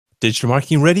Digital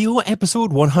Marketing Radio,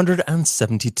 episode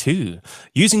 172,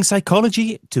 using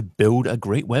psychology to build a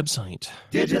great website.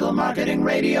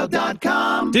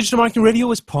 DigitalMarketingRadio.com. Digital Marketing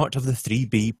Radio is part of the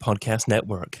 3B podcast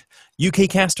network. UK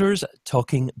casters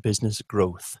talking business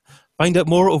growth. Find out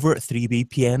more over at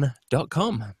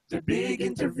 3bpn.com. The big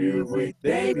interview with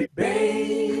Baby.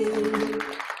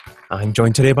 I'm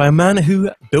joined today by a man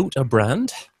who built a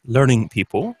brand, learning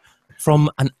people, from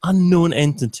an unknown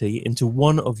entity into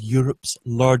one of Europe's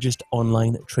largest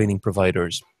online training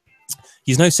providers.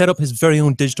 He's now set up his very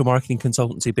own digital marketing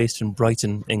consultancy based in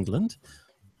Brighton, England.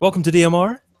 Welcome to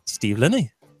DMR, Steve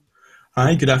Linney.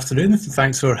 Hi, good afternoon.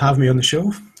 Thanks for having me on the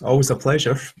show. Always a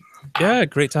pleasure. Yeah,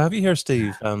 great to have you here,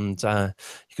 Steve. And you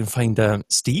can find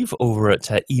Steve over at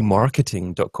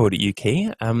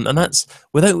emarketing.co.uk, and that's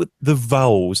without the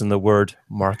vowels in the word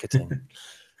marketing.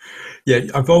 Yeah,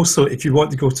 I've also, if you want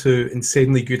to go to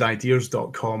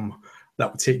insanelygoodideas.com,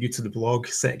 that will take you to the blog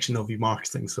section of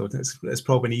eMarketing. So it's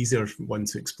probably an easier one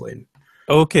to explain.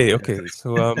 Okay.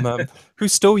 So who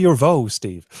stole your vowels,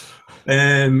 Steve?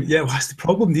 Yeah, well, it's the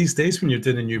problem these days when you're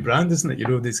doing a new brand, isn't it? You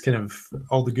know, there's kind of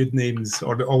all the good names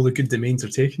or all the good domains are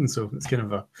taken. So it's kind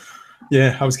of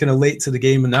I was kind of late to the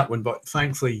game in that one, but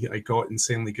thankfully I got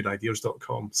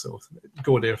insanelygoodideas.com. So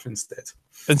go there instead.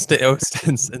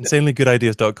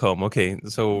 Insanelygoodideas.com. Okay,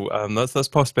 so that's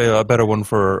possibly a better one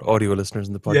for audio listeners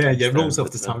in the podcast. Yeah, it rolls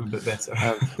off the tongue a bit better.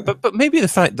 But maybe the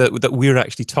fact that we're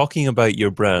actually talking about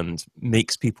your brand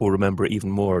makes people remember it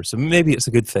even more. So maybe it's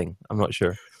a good thing. I'm not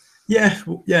sure. Yeah.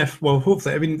 Well,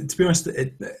 hopefully. I mean, to be honest,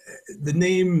 the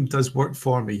name does work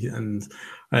for me, and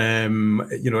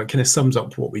it kind of sums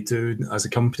up what we do as a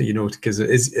company. You know, because it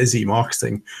is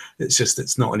e-marketing.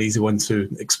 It's not an easy one to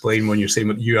explain when you're saying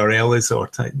what URL is or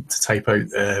to type out,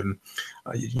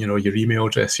 your email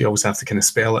address. You always have to kind of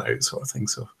spell it out, sort of thing.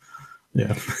 So,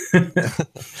 yeah.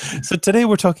 So today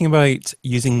we're talking about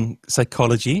using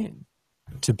psychology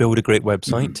to build a great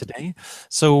website today.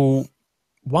 So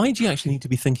why do you actually need to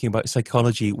be thinking about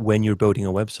psychology when you're building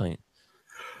a website?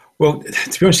 Well,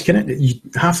 to be honest, you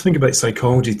have to think about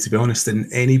psychology, to be honest, in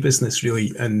any business,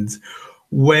 really. And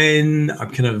when I'm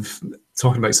kind of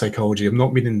talking about psychology, I'm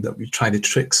not meaning that we try to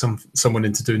trick someone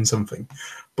into doing something.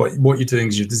 But what you're doing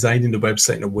is you're designing the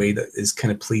website in a way that is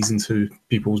kind of pleasing to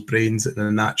people's brains in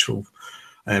a natural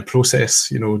process.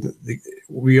 You know,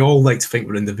 we all like to think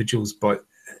we're individuals, but,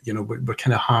 you know, we're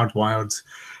kind of hardwired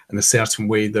in a certain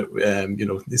way that,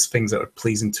 there's things that are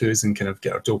pleasing to us and kind of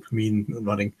get our dopamine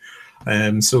running.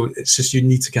 So it's just you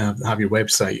need to kind of have your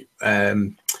website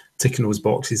ticking those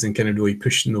boxes and kind of really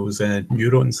pushing those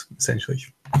neurons, essentially.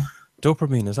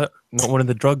 Dopamine, is that not one of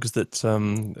the drugs that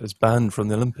is banned from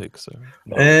the Olympics? Or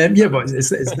yeah, but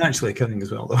it's naturally occurring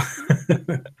as well, though.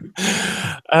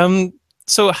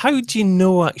 So how do you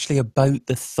know actually about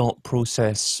the thought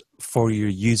process for your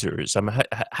users? I mean,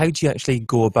 how do you actually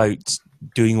go about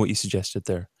doing what you suggested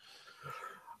there?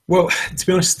 Well, to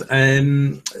be honest,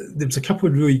 there's a couple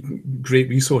of really great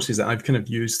resources that I've kind of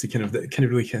used to kind of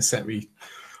really set me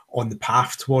on the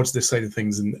path towards this side of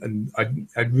things, and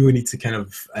I really need to kind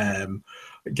of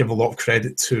give a lot of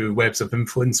credit to Webs of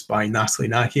Influence by Natalie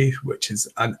Naki, which is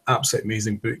an absolutely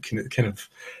amazing book, and it kind of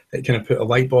put a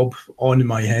light bulb on in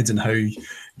my head and how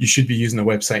you should be using a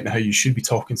website and how you should be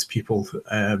talking to people.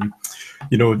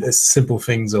 It's simple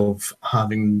things of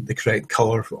having the correct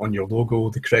color on your logo,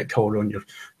 the correct color on your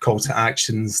call to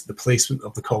actions, the placement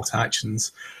of the call to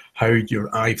actions, how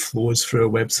your eye flows through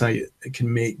a website. It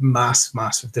can make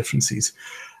massive differences.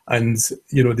 And,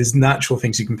 you know, there's natural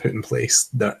things you can put in place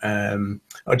that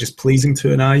are just pleasing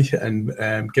to an eye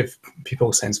and give people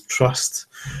a sense of trust.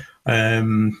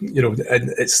 And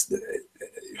it's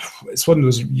one of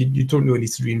those, you don't really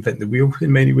need to reinvent the wheel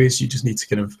in many ways. You just need to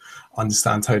kind of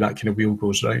understand how that kind of wheel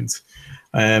goes round.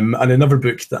 And another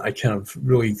book that I kind of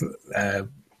really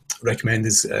recommend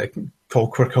is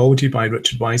called Quirkology by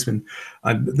Richard Wiseman.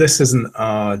 And this isn't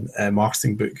a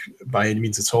marketing book by any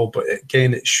means at all, but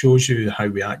again, it shows you how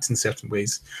we act in certain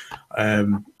ways.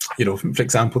 For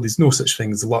example, there's no such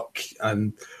thing as luck,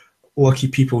 and lucky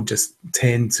people just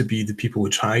tend to be the people who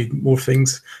try more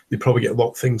things. They probably get a lot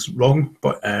of things wrong,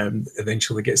 but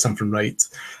eventually get something right.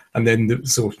 And then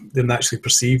so they're naturally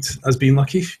perceived as being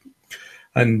lucky.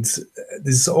 And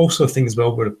there's also a thing as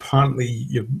well where apparently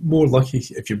you're more lucky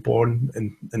if you're born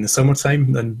in the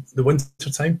summertime than the winter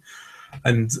time.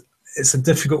 And it's a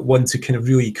difficult one to kind of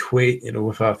really equate,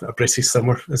 with a British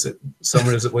summer. Is it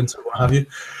winter, what have you?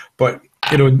 But,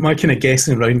 my kind of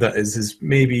guessing around that is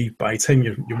maybe by the time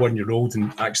you're 1 year old,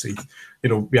 and actually,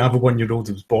 we have a 1 year old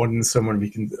who was born in the summer,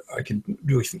 and I can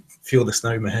really feel this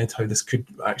now in my head, how this could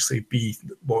actually be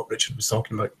what Richard was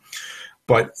talking about.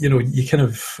 but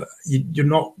you're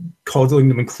not coddling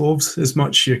them in clothes as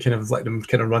much. You're kind of letting them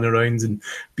kind of run around and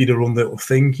be their own little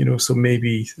thing, so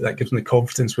maybe that gives them the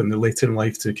confidence when they're later in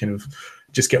life to kind of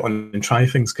just get on and try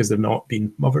things because they're not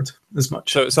being mothered as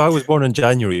much. So I was born in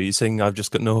January. Are you saying I've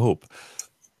just got no hope?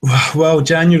 Well,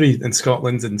 January in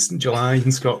Scotland and July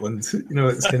in Scotland,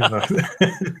 it's kind of a...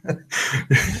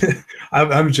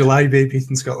 I'm a July baby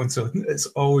in Scotland, so it's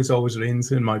always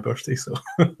rains in my birthday, so...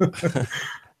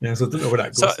 Yeah, so I don't know where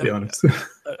that goes, to be honest.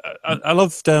 I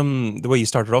loved the way you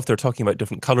started off there talking about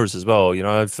different colours as well.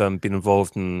 I've been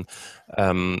involved in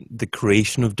the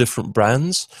creation of different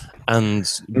brands and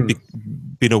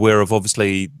been aware of,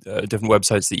 obviously, different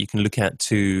websites that you can look at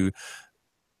to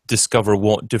discover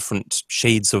what different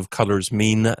shades of colours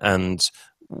mean and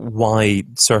why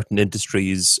certain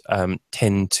industries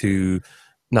tend to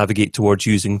navigate towards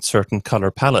using certain color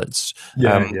palettes.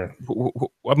 Yeah.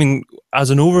 I mean, as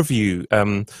an overview,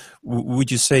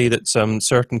 would you say that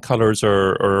certain colors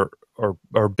are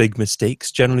big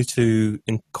mistakes generally to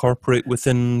incorporate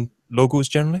within logos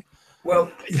generally?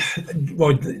 Well, I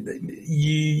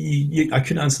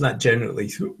couldn't answer that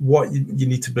generally. What you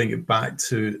need to bring it back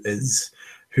to is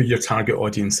who your target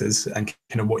audience is and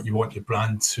kind of what you want your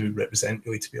brand to represent,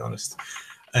 really, to be honest.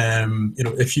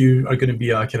 If you are going to be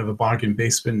a kind of a bargain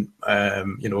basement,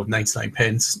 99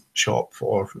 pence shop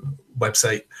or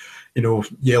website,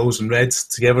 yellows and reds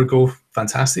together go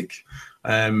fantastic.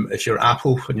 If you're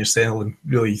Apple and you're selling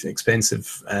really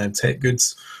expensive tech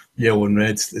goods, yellow and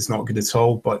red is not good at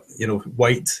all. But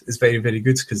white is very, very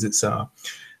good because it's a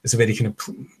very kind of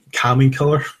calming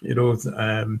color.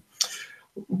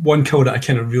 One colour that I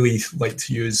kind of really like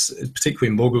to use,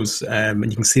 particularly in logos, and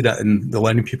you can see that in the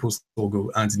Learning People's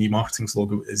logo and in eMarketing's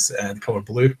logo, is the colour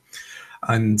blue.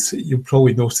 And you'll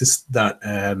probably notice that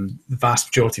the vast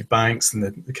majority of banks and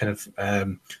the kind of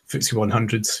FTSE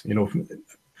 100s,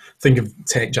 think of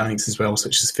tech giants as well,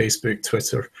 such as Facebook,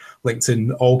 Twitter,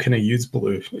 LinkedIn, all kind of use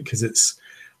blue because it's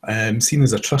seen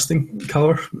as a trusting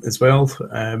colour as well.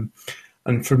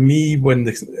 And for me, when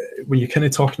you're kind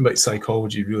of talking about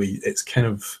psychology, really, it's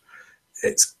getting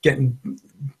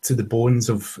to the bones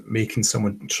of making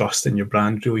someone trust in your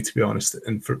brand, really, to be honest.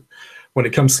 And when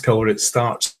it comes to colour, it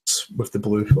starts with the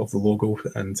blue of the logo.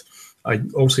 And I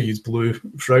also use blue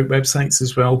throughout websites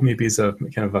as well, maybe as a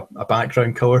kind of a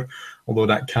background colour, although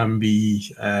that can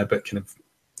be a bit kind of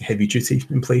heavy duty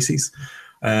in places.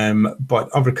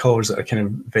 But other colours that are kind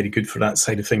of very good for that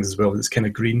side of things as well, it's kind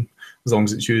of green, as long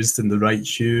as it's used in the right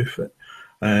hue.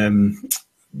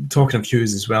 Talking of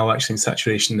hues as well, actually in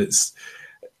saturation, it's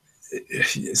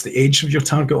the age of your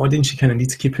target audience you kind of need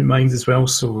to keep in mind as well.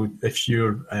 So if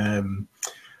you're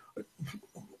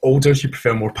older, you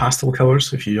prefer more pastel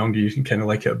colours. If you're younger, you can kind of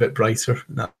like it a bit brighter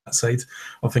on that side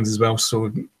of things as well.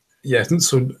 So yeah,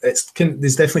 so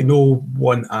there's definitely no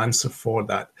one answer for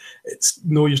that. It's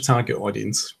know your target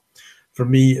audience. For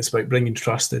me, it's about bringing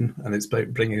trust in, and it's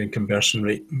about bringing in conversion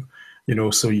rate.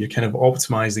 So you're kind of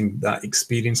optimizing that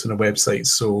experience on a website.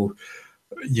 So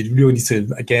you really need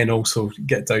to, again, also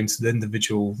get down to the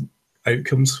individual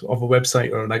outcomes of a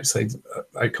website or an outside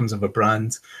outcomes of a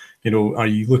brand. Are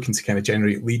you looking to kind of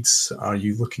generate leads? Are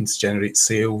you looking to generate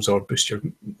sales or boost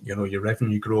your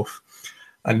revenue growth?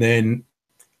 And then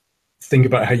think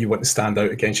about how you want to stand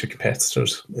out against your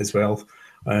competitors as well.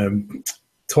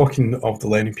 Talking of the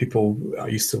Learning People, I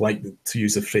used to like to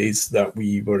use the phrase that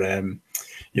we were,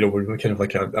 we're kind of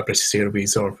like a British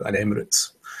Airways or an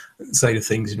Emirates side of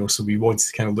things, so we wanted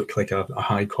to kind of look like a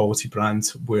high quality brand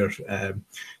where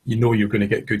you're going to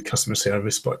get good customer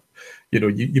service, but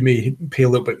you may pay a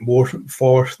little bit more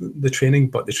for the training,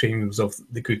 but the training was of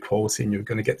the good quality and you're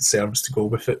going to get the service to go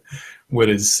with it.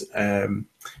 Whereas I'm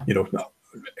not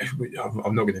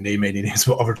going to name any names,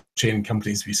 but other training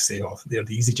companies, we used to say, oh, they're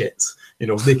the EasyJets.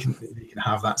 They can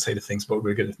have that side of things, but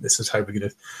this is how we're going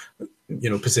to,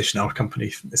 position our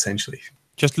company, essentially.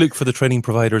 Just look for the training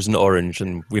providers in orange,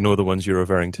 and we know the ones you're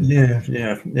referring to. Yeah.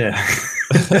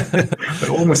 I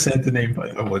almost said the name,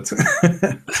 but I won't.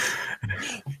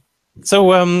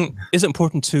 So, is it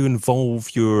important to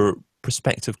involve your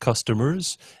prospective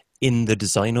customers in the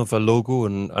design of a logo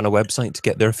and a website to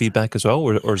get their feedback as well,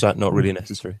 or is that not really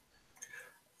necessary?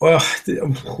 Well,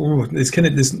 there's kind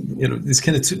of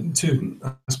two.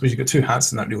 I suppose you've got two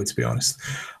hats in that, really, to be honest.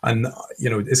 And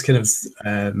it's kind of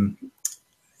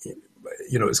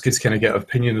it's good to kind of get an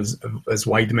opinion as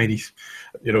wide,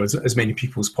 as many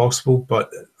people as possible. But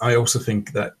I also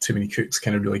think that too many cooks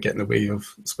kind of really get in the way of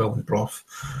spilling the broth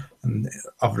and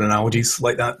other analogies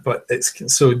like that. But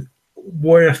it's so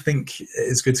where I think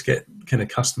it's good to get kind of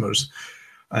customers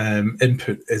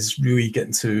input is really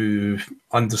getting to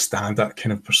understand that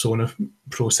kind of persona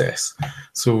process.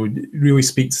 So really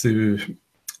speak to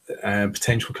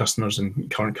potential customers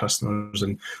and current customers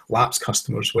and lapsed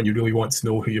customers when you really want to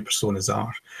know who your personas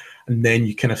are, and then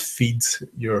you kind of feed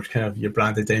your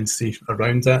brand identity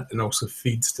around that, and also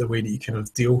feeds the way that you kind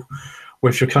of deal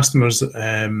with your customers.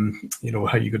 You know,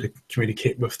 how you're going to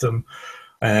communicate with them,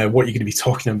 what you're going to be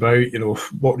talking about, you know,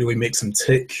 what really makes them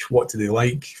tick, what do they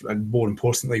like, and more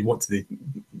importantly, what do they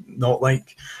not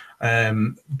like.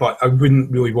 But I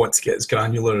wouldn't really want to get as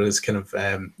granular as kind of,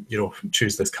 you know,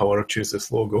 choose this color or choose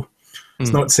this logo.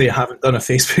 It's not to say I haven't done a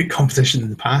Facebook competition in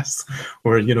the past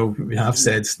where, you know, we have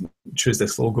said choose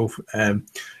this logo.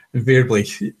 Invariably,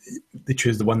 they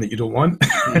choose the one that you don't want.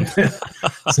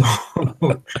 So,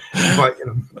 but, you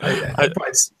know, I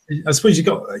suppose you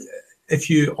got, if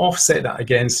you offset that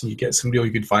against and you get some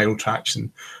really good viral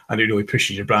traction and it really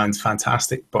pushes your brand,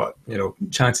 fantastic. But, you know,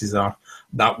 chances are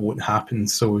that won't happen.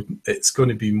 So it's going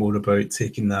to be more about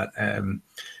taking that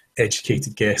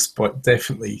educated guess, but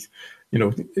definitely, you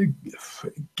know,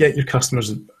 get your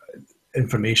customers'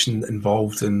 information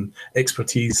involved and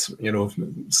expertise, you know,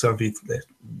 survey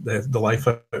the life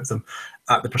out of them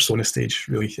at the persona stage,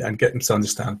 really, and get them to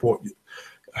understand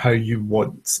how you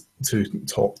want to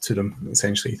talk to them,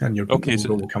 essentially, and your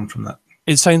logo will come from that.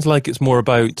 It sounds like it's more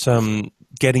about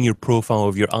getting your profile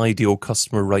of your ideal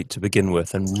customer right to begin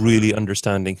with and really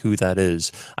understanding who that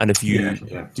is. And if you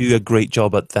do a great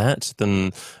job at that,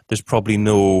 then there's probably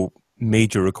no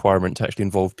major requirement to actually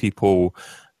involve people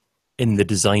in the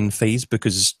design phase,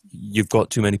 because you've got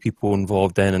too many people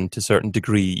involved then, and to a certain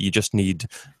degree you just need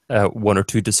one or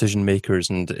two decision makers,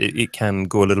 and it can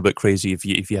go a little bit crazy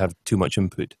if you have too much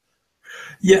input.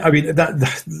 Yeah, I mean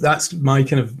that's my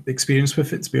kind of experience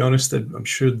with it, to be honest. I'm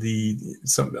sure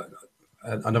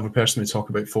another person would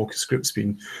talk about focus groups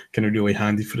being kind of really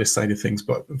handy for this side of things,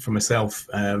 but for myself,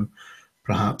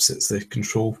 perhaps it's the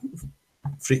control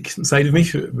freak side of me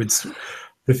who would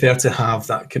prefer to have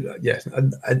that kind of,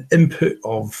 an input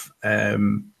of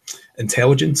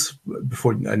intelligence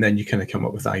before, and then you kind of come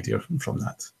up with the idea from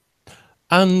that.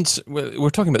 And we're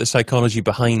talking about the psychology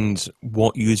behind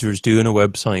what users do on a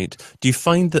website. Do you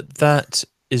find that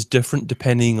is different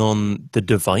depending on the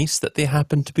device that they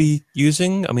happen to be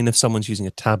using? I mean, if someone's using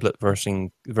a tablet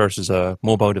versus a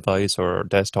mobile device or a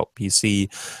desktop PC,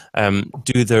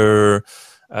 do their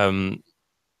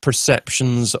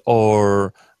perceptions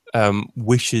or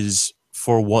wishes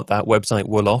for what that website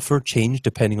will offer change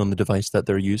depending on the device that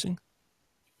they're using?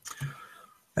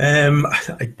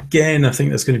 Again, I think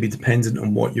that's going to be dependent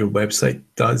on what your website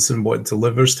does and what it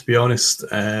delivers, to be honest.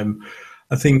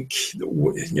 I think,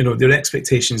 you know, their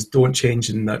expectations don't change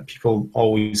in that people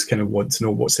always kind of want to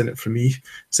know what's in it for me,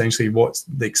 essentially what's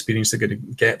the experience they're going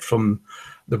to get from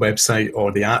the website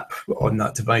or the app on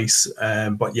that device.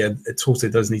 But yeah, it totally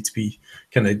does need to be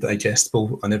kind of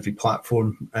digestible on every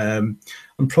platform. And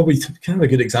probably kind of a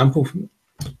good example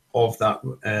of that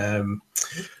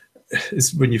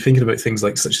is when you're thinking about things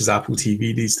like such as Apple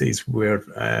TV these days, where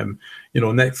you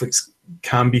know, Netflix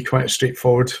can be quite a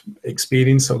straightforward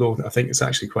experience, although I think it's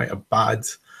actually quite a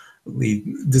badly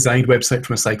designed website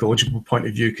from a psychological point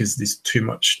of view because there's too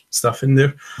much stuff in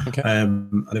there. Okay.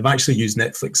 And I've actually used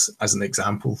Netflix as an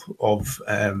example of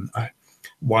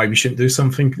why we shouldn't do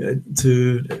something in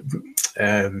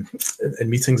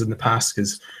meetings in the past,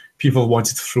 because people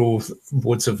wanted to throw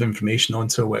loads of information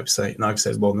onto a website, and I've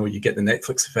said, well, no, you get the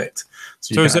Netflix effect.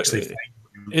 So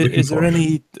is there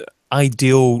any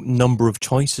ideal number of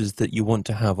choices that you want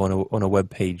to have on a web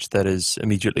page that is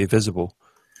immediately visible?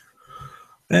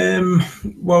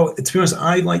 Well, to be honest,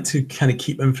 I like to kind of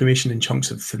keep information in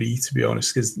chunks of 3, to be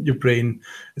honest, because your brain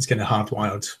is kind of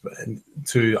hardwired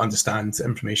to understand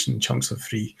information in chunks of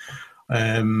 3.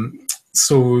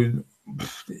 So,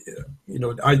 you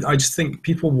know, I just think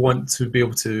people want to be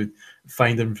able to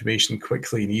find information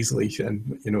quickly and easily,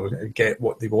 and, you know, get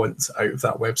what they want out of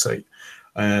that website.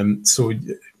 So,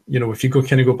 you know, if you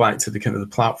go back to the kind of the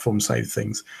platform side of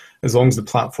things, as long as the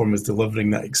platform is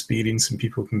delivering that experience and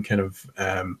people can kind of,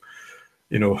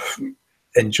 you know,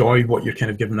 enjoy what you're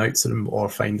kind of giving out to them, or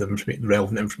find them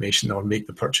relevant information, or make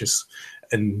the purchase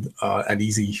in an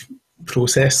easy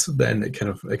process, then it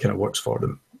kind of works for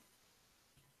them.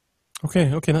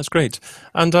 Okay, that's great.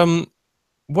 And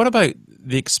what about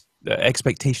the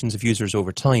expectations of users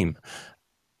over time?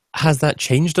 Has that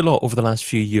changed a lot over the last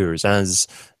few years as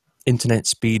internet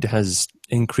speed has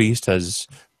increased, as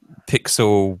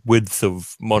pixel width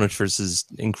of monitors has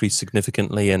increased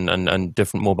significantly, and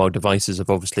different mobile devices have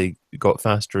obviously got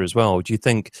faster as well? Do you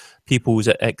think people's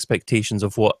expectations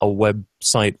of what a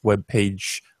website, web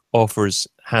page offers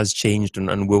has changed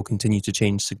and will continue to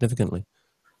change significantly.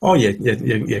 Oh yeah,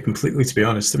 completely. To be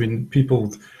honest, I mean,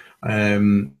 people,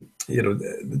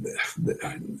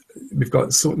 we've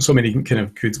got so many kind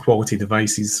of good quality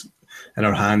devices in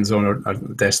our hands, on our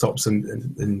desktops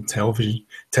and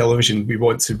television. We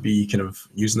want to be kind of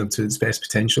using them to its best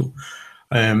potential.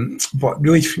 But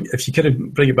really, if you kind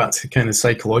of bring it back to kind of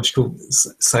psychological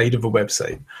side of a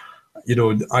website,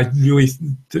 I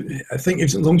think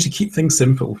as long as you keep things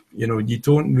simple, you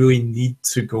don't really need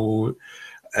to go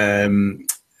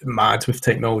mad with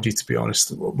technology, to be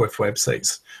honest, with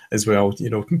websites as well.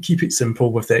 Keep it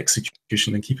simple with the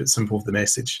execution and keep it simple with the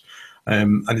message.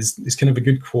 And it's kind of a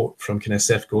good quote from kind of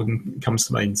Seth Godin comes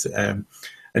to mind,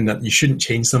 and that you shouldn't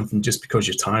change something just because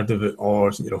you're tired of it,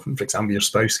 or for example, your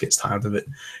spouse gets tired of it.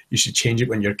 You should change it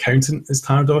when your accountant is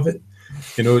tired of it.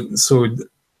 So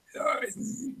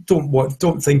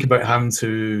don't think about having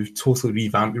to totally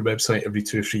revamp your website every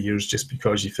 2 or 3 years just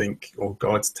because you think, oh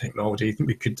God, technology, I think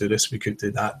we could do this, we could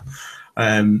do that.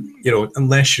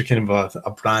 Unless you're kind of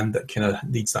a brand that kind of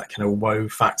needs that kind of wow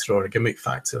factor or a gimmick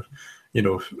factor.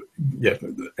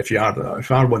 If you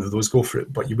are one of those, go for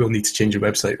it. But you will need to change your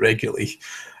website regularly.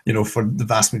 For the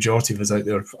vast majority of us out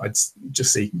there, I'd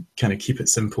just say kind of keep it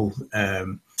simple.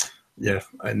 And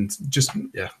just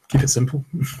keep it simple.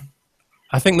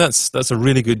 I think that's a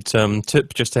really good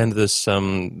tip just to end this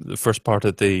the first part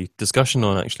of the discussion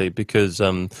on, actually, because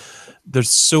there's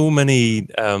so many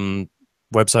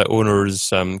website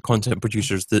owners, content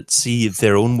producers that see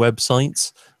their own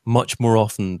websites much more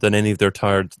often than any of their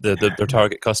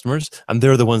target customers, and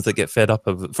they're the ones that get fed up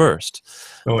of it first.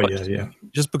 Oh, but yeah.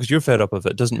 Just because you're fed up of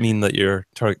it doesn't mean that your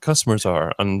target customers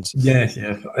are. And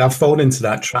yeah, I've fallen into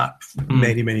that trap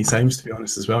many times, to be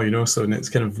honest, as well. So, and it's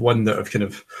kind of one that I've kind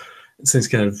of, since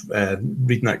kind of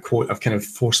reading that quote, I've kind of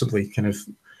forcibly kind of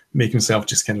make myself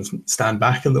just kind of stand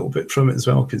back a little bit from it as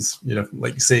well, because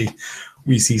like you say,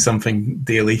 we see something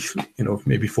daily,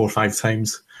 maybe 4 or 5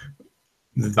 times.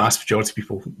 The vast majority of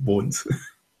people won't.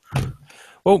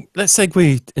 Well, let's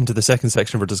segue into the second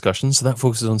section of our discussion. So that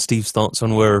focuses on Steve's thoughts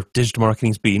on where digital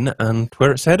marketing's been and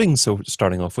where it's heading. So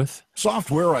starting off with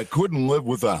software I couldn't live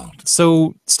without.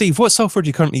 So, Steve, what software do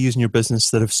you currently use in your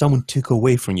business that if someone took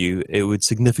away from you, it would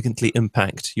significantly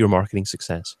impact your marketing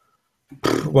success?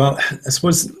 Well, I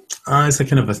suppose as a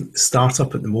kind of a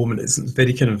startup at the moment, it's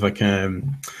very kind of like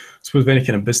very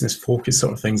kind of business focused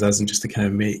sort of things, as in just to kind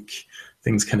of make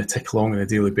things kind of tick along on a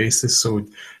daily basis. So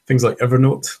things like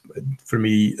Evernote for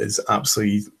me is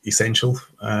absolutely essential.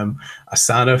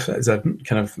 Asana is a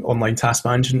kind of online task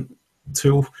management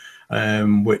tool,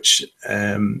 which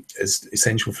is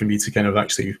essential for me to kind of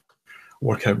actually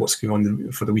work out what's going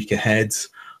on for the week ahead.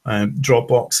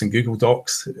 Dropbox and Google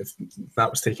Docs, if that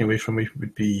was taken away from me,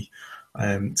 would be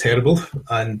terrible.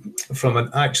 And from an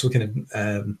actual kind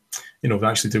of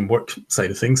actually doing work side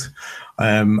of things,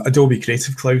 Adobe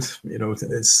Creative Cloud,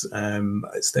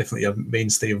 it's definitely a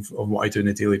mainstay of what I do on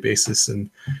a daily basis.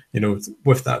 And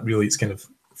with that, really, it's kind of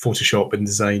Photoshop,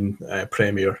 InDesign,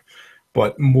 Premiere,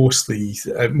 but most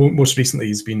recently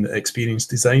has been Experience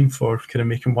Design for kind of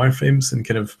making wireframes and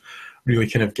kind of really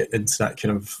kind of get into that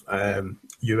kind of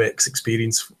UX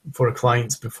experience for a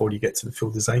client before you get to the full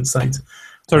design side.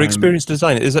 Sorry, Experience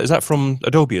Design, is that from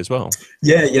Adobe as well?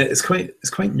 Yeah, it's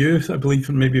quite new. I believe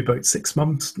for maybe about 6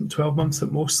 months, 12 months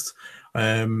at most.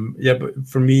 But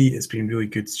for me, it's been really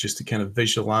good just to kind of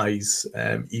visualize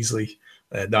easily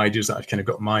the ideas that I've kind of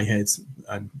got in my head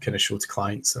and kind of show to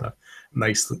clients in a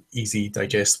nice, easy,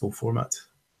 digestible format.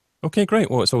 Okay, great.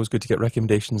 Well, it's always good to get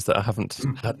recommendations that I haven't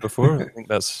had before. I think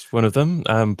that's one of them.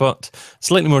 But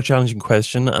slightly more challenging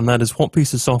question, and that is, what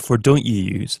piece of software don't you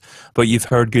use, but you've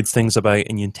heard good things about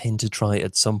and you intend to try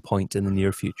at some point in the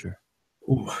near future?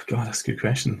 Oh, God, that's a good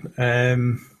question.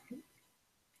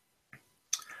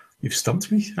 You've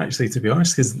stumped me, actually, to be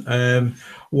honest, because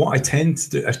what I tend to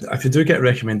do, if I do get a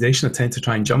recommendation, I tend to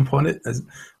try and jump on it as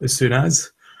soon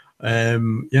as.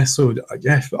 I'm going to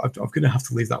have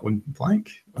to leave that one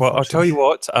blank. Well, I'll tell you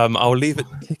what, I'll leave it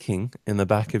ticking in the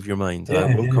back of your mind.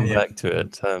 We'll come back to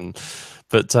it.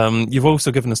 But you've also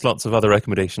given us lots of other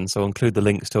recommendations, so I'll include the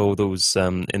links to all those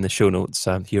in the show notes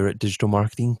here at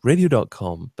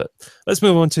digitalmarketingradio.com. But let's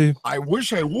move on to... I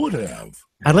wish I would have.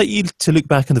 I'd like you to look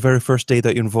back on the very first day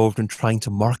that you're involved in trying to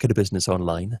market a business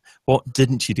online. What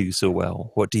didn't you do so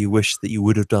well? What do you wish that you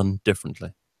would have done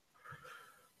differently?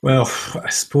 Well,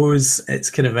 I suppose it's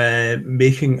kind of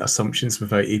making assumptions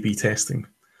without A/B testing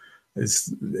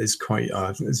is quite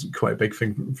a big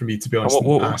thing for me, to be honest.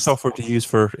 What software do you use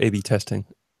for A/B testing?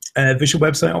 Visual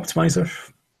Website Optimizer.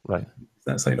 Right.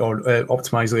 That's like, or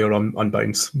Optimizely or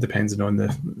Unbound, depending on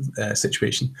the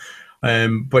situation.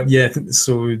 But yeah,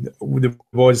 so there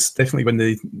was definitely when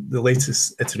the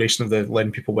latest iteration of the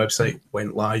Letting People website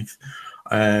went live,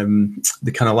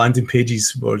 the kind of landing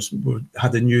pages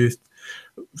had a new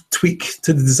tweak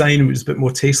to the design. It was a bit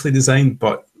more tastefully designed,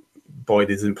 but boy,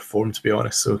 they didn't perform, to be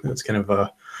honest. So it's kind of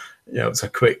it's a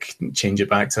quick change it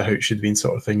back to how it should have been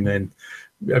sort of thing. Then,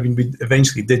 I mean, we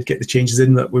eventually did get the changes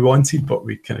in that we wanted, but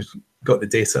we kind of got the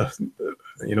data,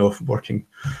 working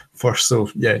first. So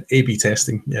yeah, A/B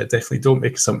testing. Yeah, definitely don't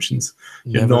make assumptions.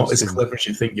 You're not as clever as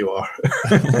you think you are.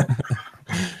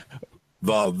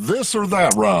 The this or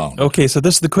that round. Okay, so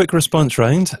this is the quick response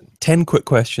round. 10 quick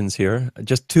questions here,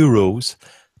 just 2 rows.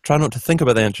 Try not to think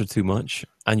about the answer too much,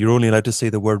 and you're only allowed to say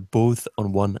the word both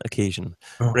on one occasion.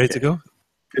 Okay. Ready to go?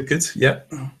 Good. Yeah.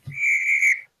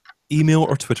 Email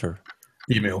or Twitter?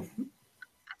 Email.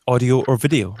 Audio or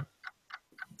video?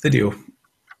 Video.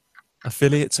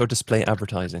 Affiliates or display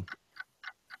advertising?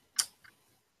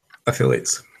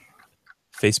 Affiliates.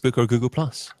 Facebook or Google+?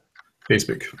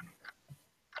 Facebook.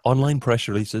 Online press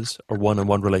releases or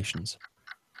one-on-one relations?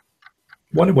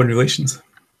 One-on-one relations.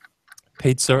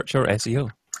 Paid search or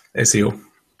SEO? SEO.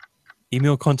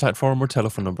 Email contact form or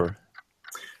telephone number?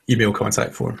 Email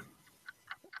contact form.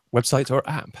 Website or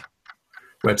app?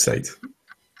 Website.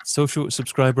 Social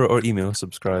subscriber or email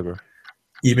subscriber?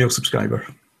 Email subscriber.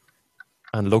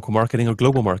 And local marketing or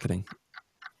global marketing?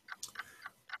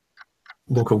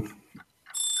 Local.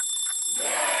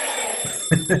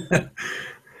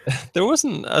 There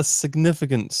wasn't a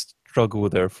significant struggle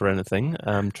there for anything.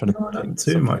 I'm trying to not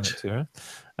too much.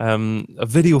 A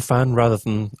video fan rather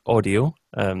than audio.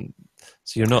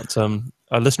 So you're not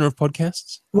a listener of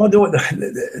podcasts? Well, no,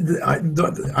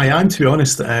 I am, to be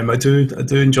honest. I do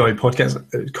enjoy podcasts,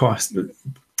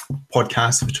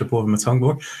 if I trip over my tongue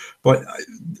more. But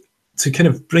to kind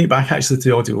of bring it back actually to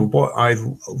the audio, what I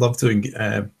love doing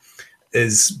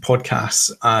is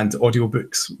podcasts and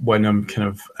audiobooks when I'm kind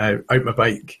of out my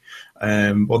bike.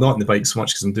 Well, not on the bike so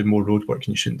much because I'm doing more road work and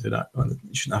you shouldn't do that.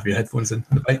 You shouldn't have your headphones in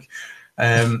the bike.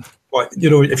 But,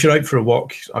 if you're out for a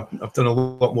walk, I've done a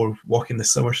lot more walking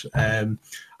this summer. And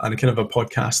kind of a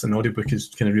podcast and audiobook is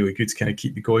kind of really good to kind of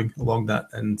keep you going along that.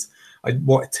 And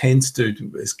what I tend to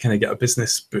do is kind of get a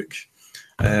business book,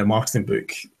 marketing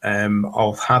book.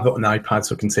 I'll have it on the iPad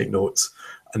so I can take notes.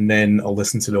 And then I'll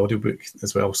listen to the audiobook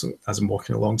as well, so as I'm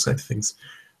walking alongside things.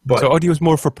 But so audio is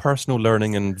more for personal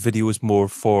learning and video is more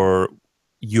for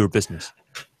your business?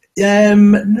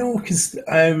 No, because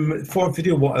for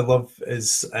video, what I love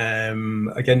is,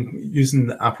 again,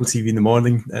 using Apple TV in the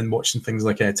morning and watching things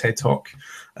like a TED Talk,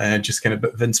 just kind of a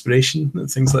bit of inspiration and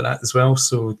things like that as well.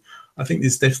 So I think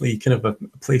there's definitely kind of a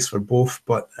place for both.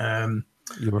 But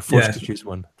you were forced to choose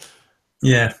one.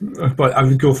 Yeah, but I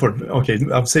would go for,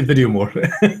 I would say video more.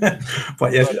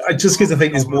 But yeah, just because I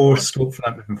think there's more scope for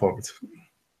that moving forward.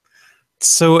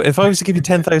 So if I was to give you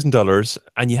 $10,000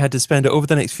 and you had to spend it over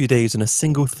the next few days on a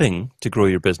single thing to grow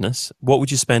your business, what would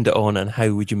you spend it on and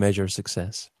how would you measure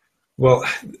success? Well,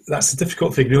 that's a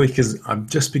difficult thing really, because I'm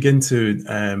just beginning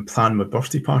to plan my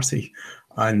birthday party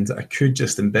and I could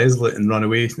just embezzle it and run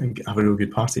away and have a real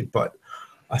good party. But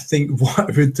I think what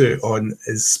I would do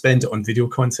is spend it on video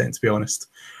content, to be honest.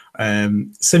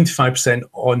 75%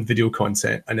 on video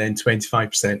content and then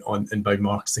 25% on inbound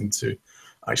marketing to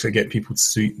actually get people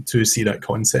to see that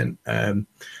content. And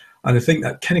I think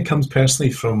that kind of comes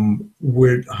personally from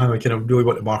how I kind of really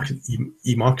want to market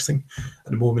e-marketing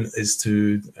at the moment is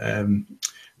to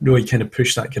really kind of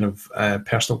push that kind of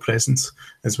personal presence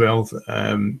as well.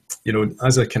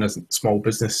 As a kind of small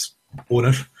business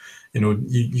owner,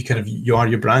 you are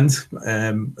your brand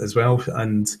as well.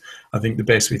 And I think the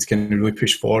best way to kind of really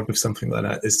push forward with something like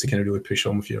that is to kind of really push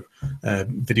on with your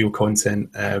video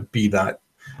content, be that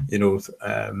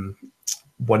 1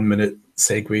 minute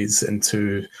segues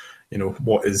into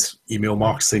what is email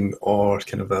marketing, or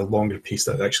kind of a longer piece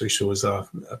that actually shows a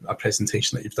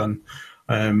presentation that you've done.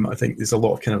 I think there's a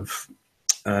lot of kind of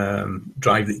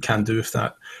drive that you can do with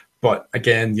that. But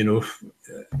again,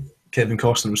 Kevin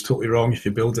Costner was totally wrong. If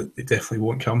you build it, it definitely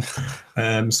won't come.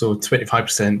 So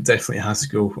 25% definitely has to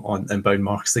go on inbound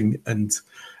marketing, and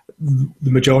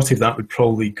the majority of that would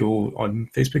probably go on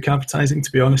Facebook advertising,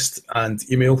 to be honest, and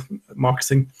email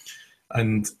marketing.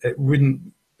 And it wouldn't,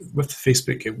 with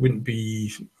Facebook, it wouldn't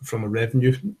be from a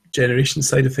revenue generation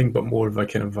side of thing, but more of a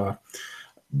kind of a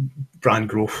brand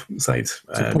growth side. So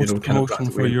kind of promotion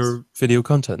for your video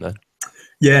content then?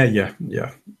 Yeah.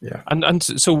 And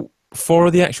so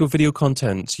for the actual video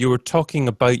content, you were talking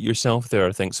about yourself there,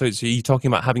 I think. So you're talking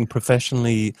about having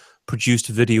professionally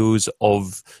produced videos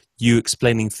of you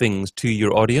explaining things to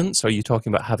your audience? Or are you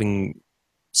talking about having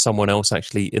someone else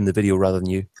actually in the video rather than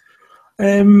you?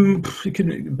 It could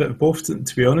be a bit of both,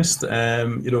 to be honest.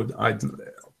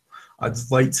 I'd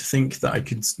like to think that I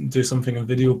could do something on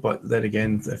video, but then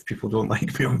again, if people don't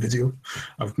like me on video,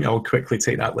 I'll quickly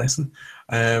take that lesson.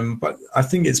 But I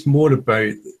think it's more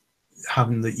about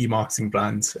having the e-marketing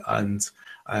brand, and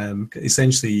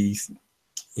essentially,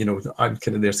 I'm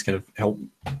kind of there to kind of help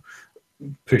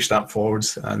push that forward.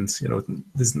 And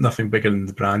there's nothing bigger than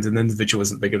the brand, and the individual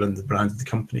isn't bigger than the brand of the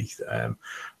company.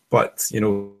 But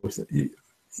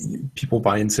people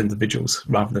buy into individuals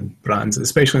rather than brands,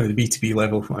 especially on the B2B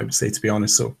level, I would say, to be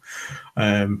honest. So,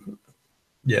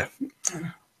 yeah,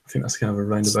 I think that's kind of a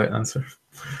roundabout answer.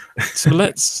 So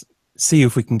let's see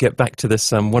if we can get back to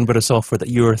this one bit of software that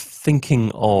you're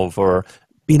thinking of or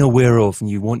being aware of and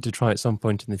you want to try at some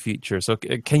point in the future. So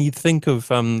can you think of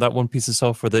that one piece of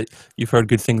software that you've heard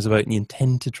good things about and you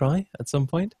intend to try at some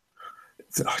point?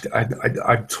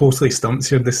 I'm totally stumped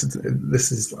here. This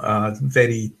is a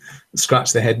very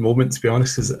scratch the head moment, to be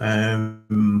honest. I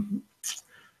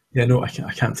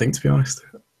can't think, to be honest.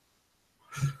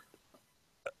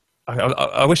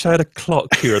 I wish I had a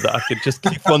clock here that I could just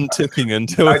keep on ticking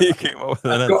until you came up with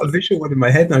an answer. I've got a visual one in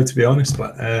my head now, to be honest.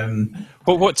 But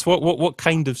what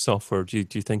kind of software do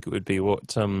you think it would be?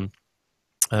 What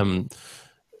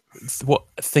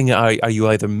thing are you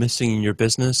either missing in your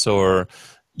business, or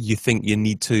you think you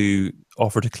need to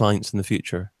offer to clients in the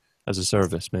future as a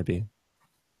service, maybe?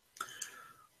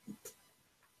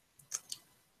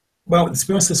 Well, to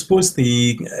be honest, I suppose this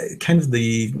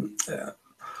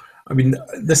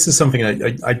is something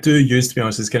I do use, to be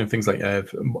honest, is kind of things like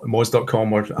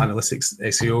Moz.com or analytics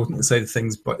SEO side of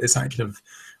things, but it's that kind of,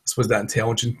 I suppose, that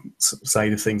intelligence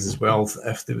side of things as well.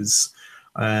 If there was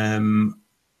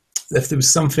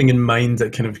something in mind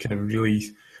that kind of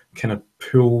really kind of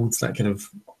pulled that kind of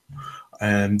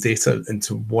data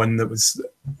into one that was,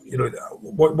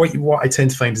 what I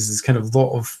tend to find is kind of a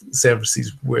lot of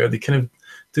services where they kind of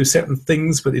do certain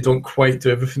things, but they don't quite do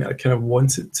everything that I kind of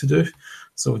want it to do.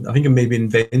 So I think I'm maybe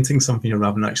inventing something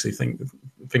rather than actually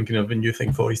thinking of a new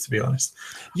thing for you, to be honest.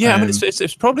 Yeah, I mean,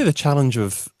 it's probably the challenge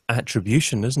of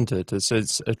attribution, isn't it?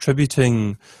 It's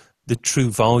attributing the true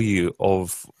value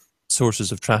of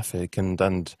sources of traffic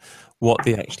and what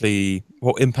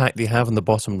impact they have on the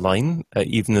bottom line,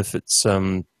 even if it's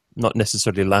not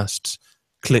necessarily last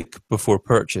click before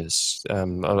purchase. A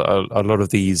lot of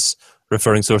these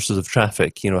referring sources of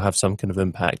traffic, have some kind of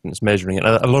impact, and it's measuring it.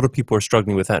 A lot of people are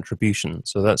struggling with attribution,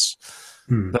 so that's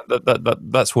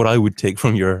what I would take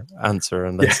from your answer.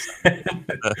 And that's,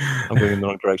 I'm going in the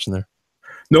wrong direction there.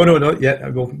 No, not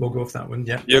yet. We'll go with that one.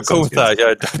 Yeah, go with that.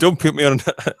 Yeah, don't put me on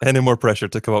any more pressure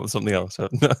to come up with something else.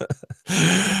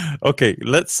 Okay,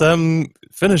 let's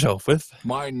finish off with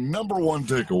my number one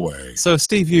takeaway. So,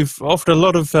 Steve, you've offered a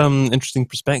lot of interesting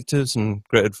perspectives and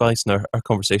great advice in our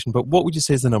conversation, but what would you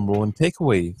say is the number one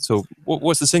takeaway? So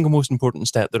what's the single most important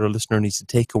step that our listener needs to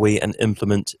take away and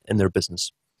implement in their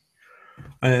business?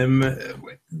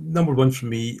 Number one for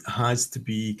me has to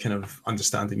be kind of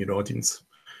understanding your audience,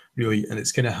 really, and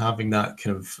it's kind of having that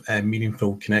kind of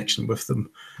meaningful connection with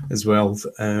them as well.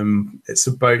 It's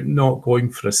about not going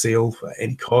for a sale at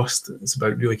any cost. It's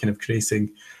about really kind of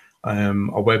creating a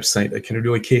website that kind of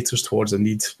really caters towards a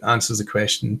need, answers a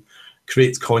question,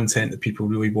 creates content that people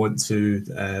really want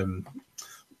to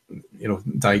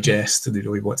digest, and they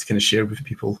really want to kind of share with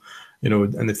people,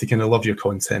 and if they kind of love your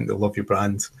content, they'll love your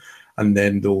brand, and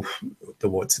then they'll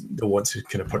want to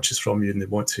kind of purchase from you, and they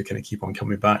want to kind of keep on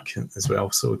coming back as well.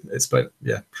 So it's about,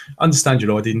 understand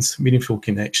your audience, meaningful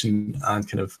connection, and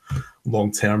kind of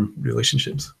long-term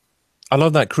relationships. I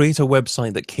love that. Create a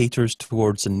website that caters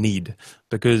towards a need,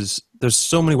 because there's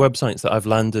so many websites that I've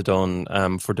landed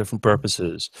on for different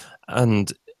purposes,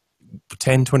 and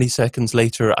 10, 20 seconds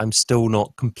later, I'm still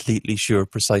not completely sure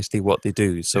precisely what they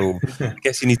do. So I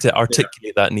guess you need to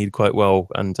articulate that need quite well.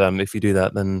 And if you do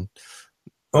that, then...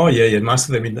 Oh, yeah,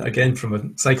 massively. I mean, again, from a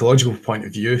psychological point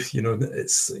of view,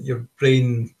 it's your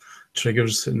brain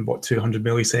triggers in 200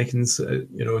 milliseconds,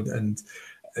 and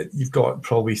you've got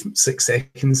probably 6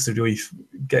 seconds to really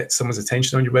get someone's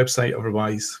attention on your website.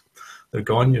 Otherwise, they're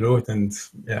gone, and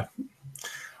yeah.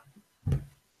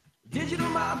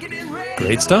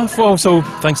 Great stuff. Also,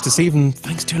 thanks to Steve, and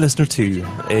thanks to your listener too.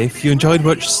 If you enjoyed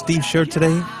what Steve shared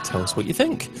today, tell us what you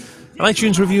think. An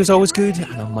iTunes review is always good,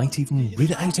 and I might even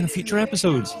read it out in a future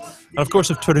episode. And of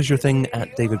course, if Twitter's your thing,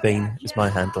 @DavidBain is my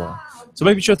handle. So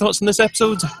maybe it's your thoughts on this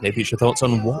episode, maybe it's your thoughts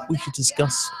on what we should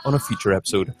discuss on a future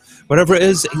episode. Whatever it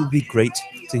is, it would be great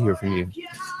to hear from you.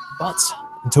 But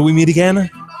until we meet again,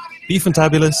 be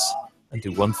fantabulous and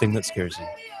do one thing that scares you.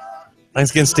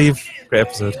 Thanks again, Steve. Great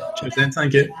episode. Cheers, then.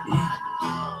 Thank you.